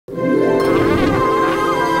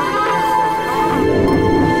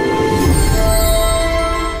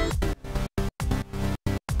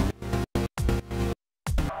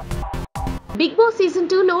Boss season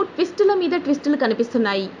 2లో ట్విస్టుల మీద ట్విస్టులు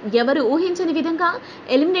కనిపిస్తున్నాయి. ఎవరు ఊహించని విధంగా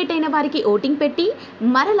ఎలిమినేట్ అయిన వారికి ఓటింగ్ పెట్టి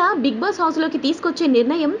మరలా బిగ్ బాస్ హౌస్లోకి తీసుకొచ్చే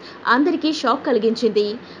నిర్ణయం అందరికీ షాక్ కలిగించింది.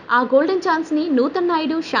 ఆ గోల్డెన్ ఛాన్స్ని నూతన్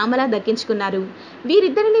నాయుడు, శ్యామల దక్కించుకున్నారు.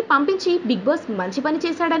 వీరిద్దరిని పంపించి బిగ్ బాస్ మంచి పని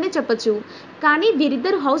చేశాడనే చెప్పొచ్చు. కానీ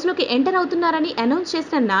వీరిద్దరు హౌస్లోకి ఎంటర్ అవుతున్నారని అనౌన్స్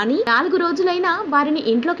చేసిన నాని 4 రోజులైనా వారిని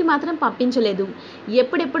ఇంట్లోకి మాత్రం పంపించలేదు.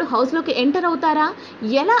 ఎప్పుడెప్పుడు హౌస్లోకి ఎంటర్ అవుతారా,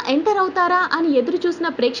 ఎలా ఎంటర్ అవుతారా అని ఎదురు చూసిన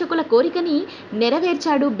ప్రేక్షకుల కోరికని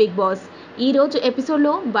నెరవేర్చాడు బిగ్ బాస్. ఈ రోజు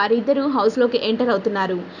ఎపిసోడ్లో వారిద్దరూ హౌస్లోకి ఎంటర్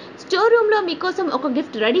అవుతున్నారు. స్టోర్ రూమ్లో మీకోసం ఒక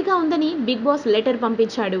గిఫ్ట్ రెడీగా ఉందని బిగ్ బాస్ లెటర్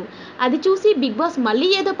పంపించాడు. అది చూసి బిగ్ బాస్ మళ్ళీ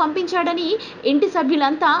ఏదో పంపించాడని ఇంటి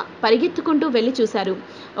సభ్యులంతా పరిగెత్తుకుంటూ వెళ్ళి చూశారు.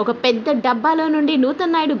 ఒక పెద్ద డబ్బాలో నుండి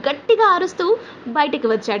నూతన్ నాయుడు గట్టిగా అరుస్తూ బయటికి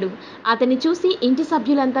వచ్చాడు. అతన్ని చూసి ఇంటి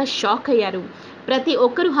సభ్యులంతా షాక్ అయ్యారు. ప్రతి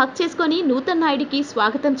ఒక్కరూ హక్ చేసుకొని నూతన్ నాయుడికి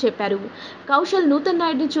స్వాగతం చెప్పారు. కౌశల్ నూతన్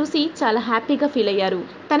నాయుడిని చూసి చాలా హ్యాపీగా ఫీల్ అయ్యారు.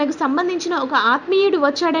 తనకు సంబంధించిన ఒక ఆత్మీయుడు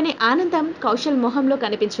వచ్చాడనే ఆనందం కౌశల్ మొహంలో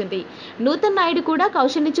కనిపించింది. నూతన్ నాయుడు కూడా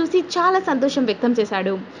కౌశల్ని చూసి చాలా సంతోషం వ్యక్తం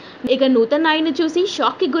చేశాడు. ఇక నూతన్ నాయుడిని చూసి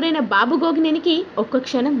షాక్కి గురైన బాబు గోగినేనికి ఒక్క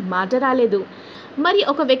క్షణం మాట రాలేదు. మరి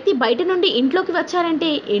ఒక వ్యక్తి బయట నుండి ఇంట్లోకి వచ్చారంటే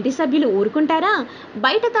ఇంటి సభ్యులు ఊరుకుంటారా?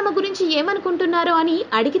 బయట తమ గురించి ఏమనుకుంటున్నారో అని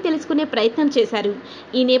అడిగి తెలుసుకునే ప్రయత్నం చేశారు.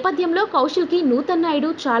 ఈ నేపథ్యంలో కౌశల్కి నూతన్ నాయుడు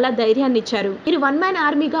చాలా ధైర్యాన్ని ఇచ్చారు. మీరు వన్ మ్యాన్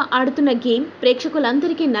ఆర్మీగా ఆడుతున్న గేమ్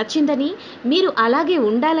ప్రేక్షకులందరికీ నచ్చిందని, మీరు అలాగే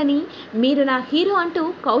ఉండాలని, మీరు నా హీరో అంటూ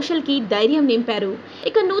కౌశల్కి ధైర్యం నింపారు.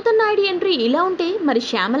 ఇక నూతన్ నాయుడు ఎంట్రీ ఇలా ఉంటే మరి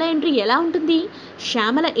శ్యామల ఎంట్రీ ఎలా ఉంటుంది?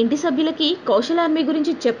 శ్యామల ఇంటి సభ్యులకి కౌశల్ ఆర్మీ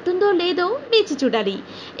గురించి చెప్తుందో లేదో వేచి చూడాలి.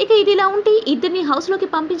 ఇక ఇదిలా ఉంటే ఇద్దరిని హౌస్లోకి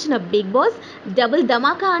పంపించిన బిగ్ బాస్ డబుల్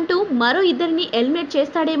ధమాకా అంటూ మరో ఇద్దరిని ఎలిమినేట్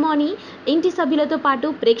చేస్తాడేమో అని ఇంటి సభ్యులతో పాటు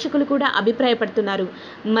ప్రేక్షకులు కూడా అభిప్రాయపడుతున్నారు.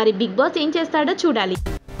 మరి బిగ్ బాస్ ఏం చేస్తాడో చూడాలి.